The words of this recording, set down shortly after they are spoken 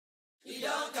He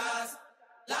don't cast.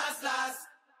 Last.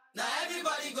 Now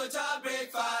everybody go to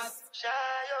breakfast.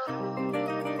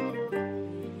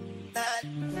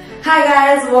 Hi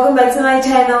guys, welcome back to my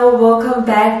channel. Welcome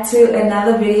back to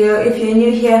another video. If you're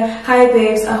new here, hi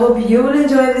babes, I hope you will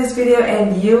enjoy this video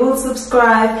and you will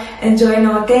subscribe and join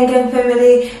our GangGang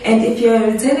family. And if you're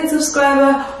a returning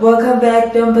subscriber, welcome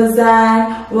back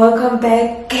Dombazan, welcome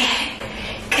back gang.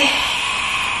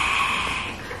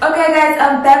 Okay guys,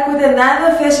 I'm back with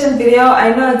another fashion video.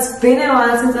 I know it's been a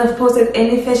while since I've posted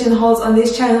any fashion hauls on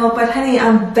this channel, but honey,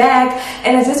 I'm back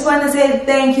and I just want to say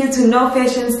thank you to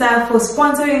KnowFashionStyle for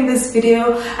sponsoring this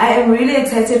video. I am really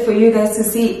excited for you guys to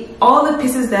see all the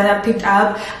pieces that I picked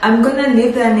up. I'm gonna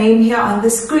leave their name here on the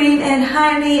screen, and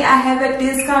honey, I have a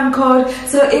discount code,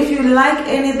 so if you like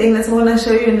anything that I'm gonna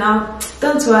show you now,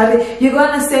 don't worry, you're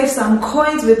gonna save some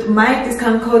coins with my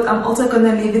discount code. I'm also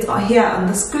gonna leave it here on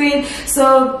the screen,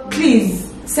 so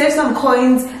please save some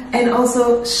coins and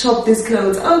also shop these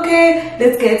clothes. Okay,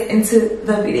 let's get into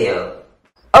the video.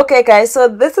 Okay guys, so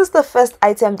this is the first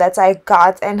item that I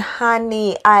got, and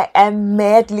honey, I am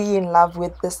madly in love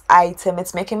with this item.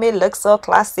 It's making me look so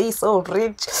classy, so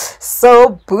rich,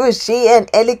 so bougie and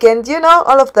elegant, you know,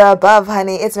 all of the above,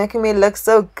 honey. It's making me look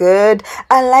so good.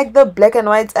 I like the black and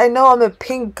white. I know I'm a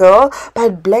pink girl,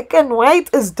 but black and white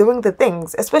is doing the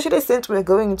things, especially since we're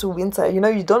going into winter. You know,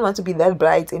 you don't want to be that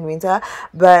bright in winter,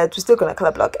 but we're still gonna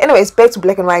color block. Anyways, back to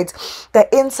black and white.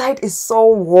 The inside is so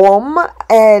warm,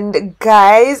 and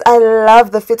guys, I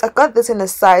love the fit. I got this in a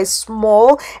size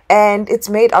small and it's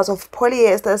made out of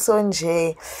polyester, so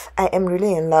I am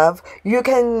really in love. You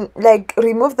can like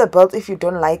remove the belt if you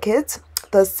don't like it.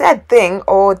 The sad thing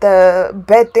or the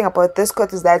bad thing about this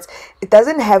coat is that it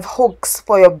doesn't have hooks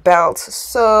for your belt,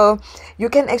 so you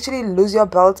can actually lose your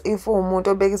belt if you're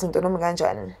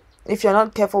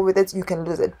not careful with it. You can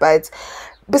lose it, but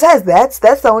besides that,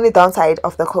 that's the only downside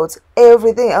of the coat.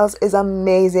 Everything else is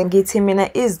amazing.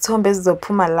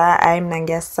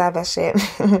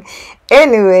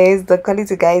 Anyways, the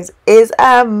quality, guys, is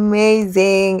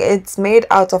amazing. It's made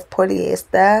out of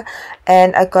polyester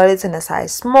and I got it in a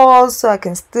size small, so I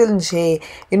can still, you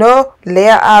know,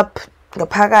 layer up the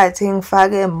packaging,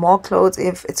 faggy more clothes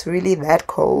if it's really that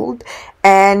cold.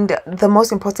 And the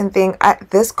most important thing,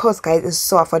 this coat, guys, is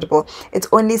so affordable. It's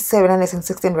only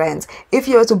 716 rands. If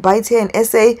you were to buy it here in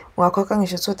SA,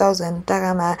 2,000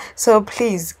 takama. So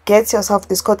please get yourself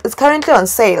this coat. It's currently on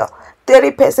sale,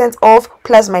 30% off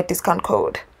plus my discount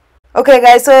code. Okay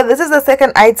guys, so this is the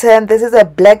second item. This is a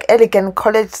black elegant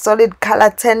college solid color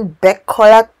 10 back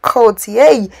collar coat.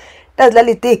 Yay! But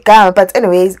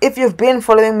anyways, if you've been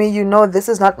following me, you know this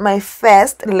is not my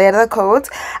first leather coat.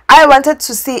 I wanted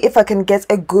to see if I can get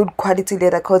a good quality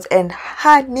leather coat, and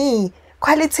honey,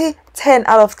 quality 10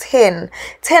 out of 10.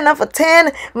 10 out of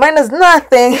 10 minus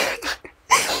nothing.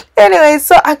 Anyways,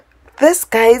 so this,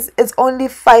 guys, is only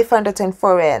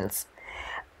 504 rands.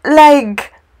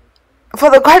 Like,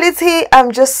 for the quality,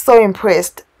 I'm just so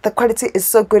impressed. The quality is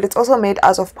so good. It's also made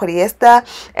out of polyester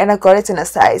and I got it in a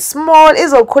size small. In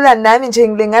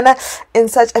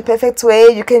such a perfect way.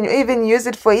 You can even use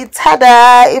it for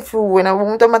itada if you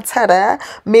want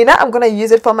Mina, I'm gonna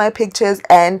use it for my pictures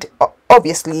and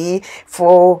obviously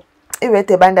for me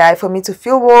to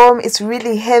feel warm. It's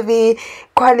really heavy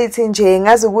quality.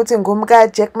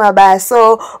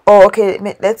 So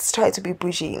okay, let's try to be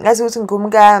bougie.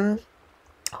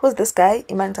 Who's this guy?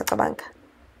 Iman Tatabank.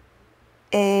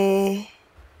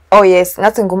 Oh yes,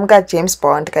 that's ngumka James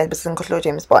Bond, guys, but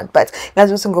James Bond. But that's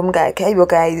ngumka, okay, you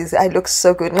guys, I look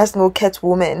so good. That's no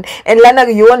Catwoman. And Lana,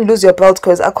 you won't lose your belt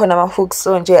because I can't have hooks.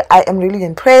 So I am really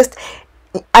impressed.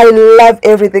 I love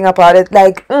everything about it.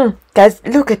 Like, guys,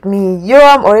 look at me.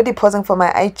 I'm already posing for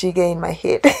my IG in my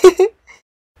head.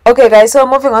 Okay guys, so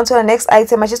moving on to the next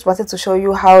item. I just wanted to show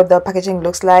you how the packaging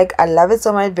looks like. I love it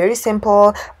so much. Very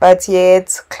simple, but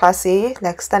yet classy,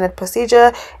 like standard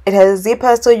procedure. It has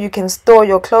zippers so you can store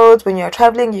your clothes when you're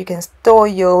traveling. You can store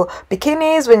your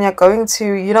bikinis when you're going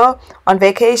to, you know, on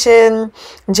vacation.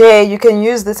 You can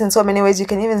use this in so many ways. You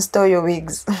can even store your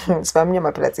wigs. It's from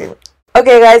my platinum.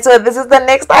 Okay guys, so this is the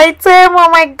next item. Oh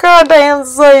my god, I am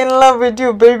so in love with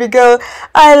you, baby girl.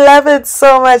 I love it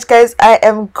so much, guys. I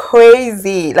am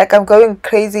crazy. Like, I'm going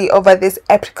crazy over this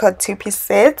apricot two-piece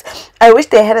set. I wish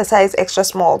they had a size extra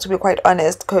small, to be quite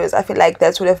honest, because I feel like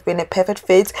that would have been a perfect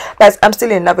fit, but I'm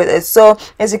still in love with it. So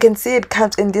as you can see, it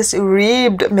comes in this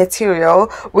ribbed material,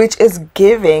 which is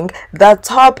giving. The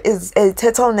top is a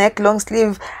turtleneck long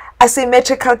sleeve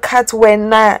asymmetrical cut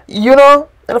when you know,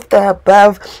 all of the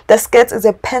above. The skirt is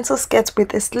a pencil skirt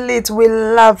with a slit. We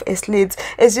love a slit.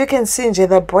 As you can see,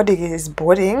 the body is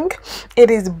boarding. It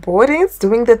is boarding. It's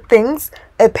doing the things.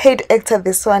 A paid actor,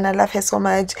 this one. I love her so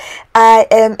much. I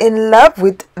am in love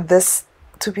with this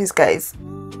two-piece, guys.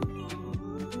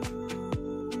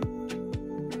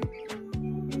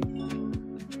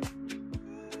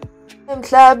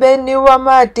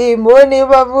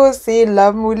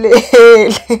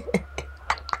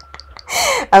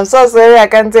 I'm so sorry, I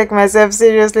can't take myself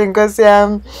seriously because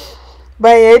by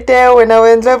when I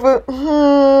went level.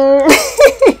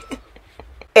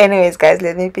 Anyways, guys,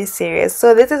 let me be serious.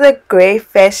 So this is a gray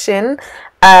fashion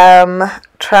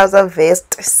trouser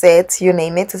vest set, you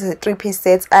name it. It's a three-piece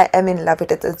set. I am in love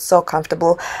with it. It's so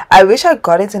comfortable. I wish I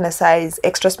got it in a size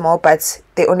extra small, but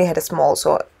they only had a small,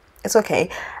 so it's okay.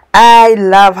 I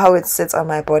love how it sits on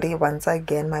my body. Once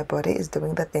again, my body is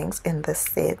doing the things in this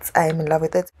set. I am in love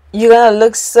with it. You're gonna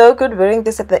look so good wearing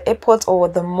this at the airport or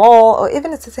the mall, or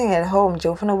even sitting at home.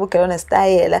 Just note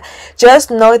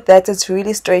that it's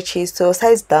really stretchy, so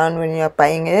size down when you're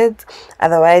buying it.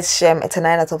 Otherwise, it's a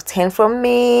 9 out of 10 from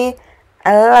me.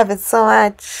 I love it so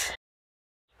much.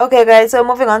 Okay, guys, so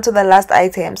moving on to the last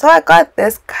item. So I got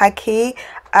this khaki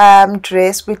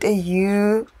dress with a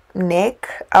U neck.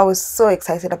 I was so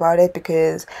excited about it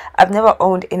because I've never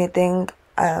owned anything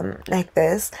like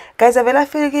this, guys. I really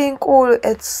feel cool.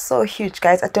 It's so huge,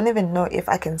 guys. I don't even know if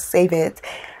I can save it.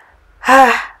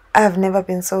 I've never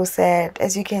been so sad,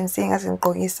 as you can see, as in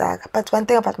Kogisak. But one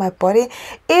thing about my body,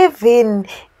 even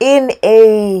in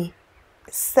a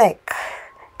sec,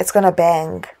 it's gonna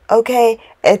bang. Okay,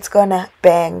 it's gonna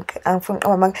bang. I'm from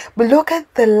but look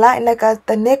at the line, like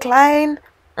the neckline.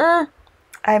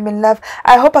 I'm in love.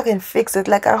 I hope I can fix it.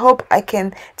 Like, I hope I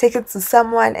can take it to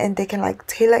someone and they can like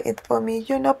tailor it for me,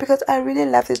 you know, because I really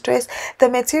love this dress. The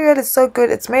material is so good.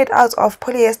 It's made out of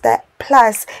polyester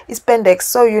plus spandex,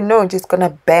 so you know it's just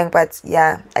gonna bang. But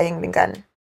yeah, I ain't been gone.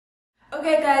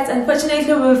 Okay, guys,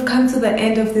 unfortunately we've come to the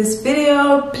end of this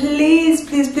video. Please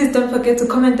don't forget to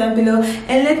comment down below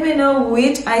and let me know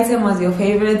which item was your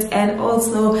favorite, and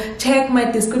also check my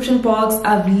description box.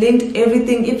 I've linked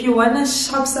everything. If you want to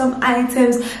shop some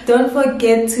items, don't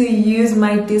forget to use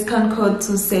my discount code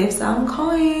to save some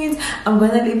coins. I'm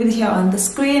gonna leave it here on the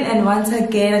screen. And once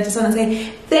again, I just want to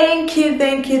say thank you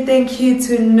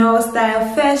to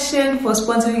KnowFashionStyle for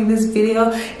sponsoring this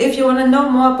video. If you want to know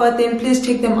more about them, please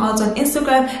check them out on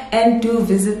Instagram and do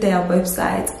visit their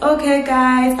website. Okay,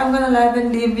 guys, I'm gonna love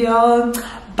and leave y'all.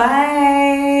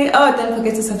 Bye. Oh, don't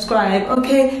forget to subscribe.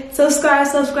 Okay,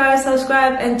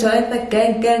 subscribe and join the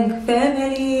gang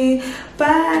family.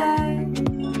 Bye.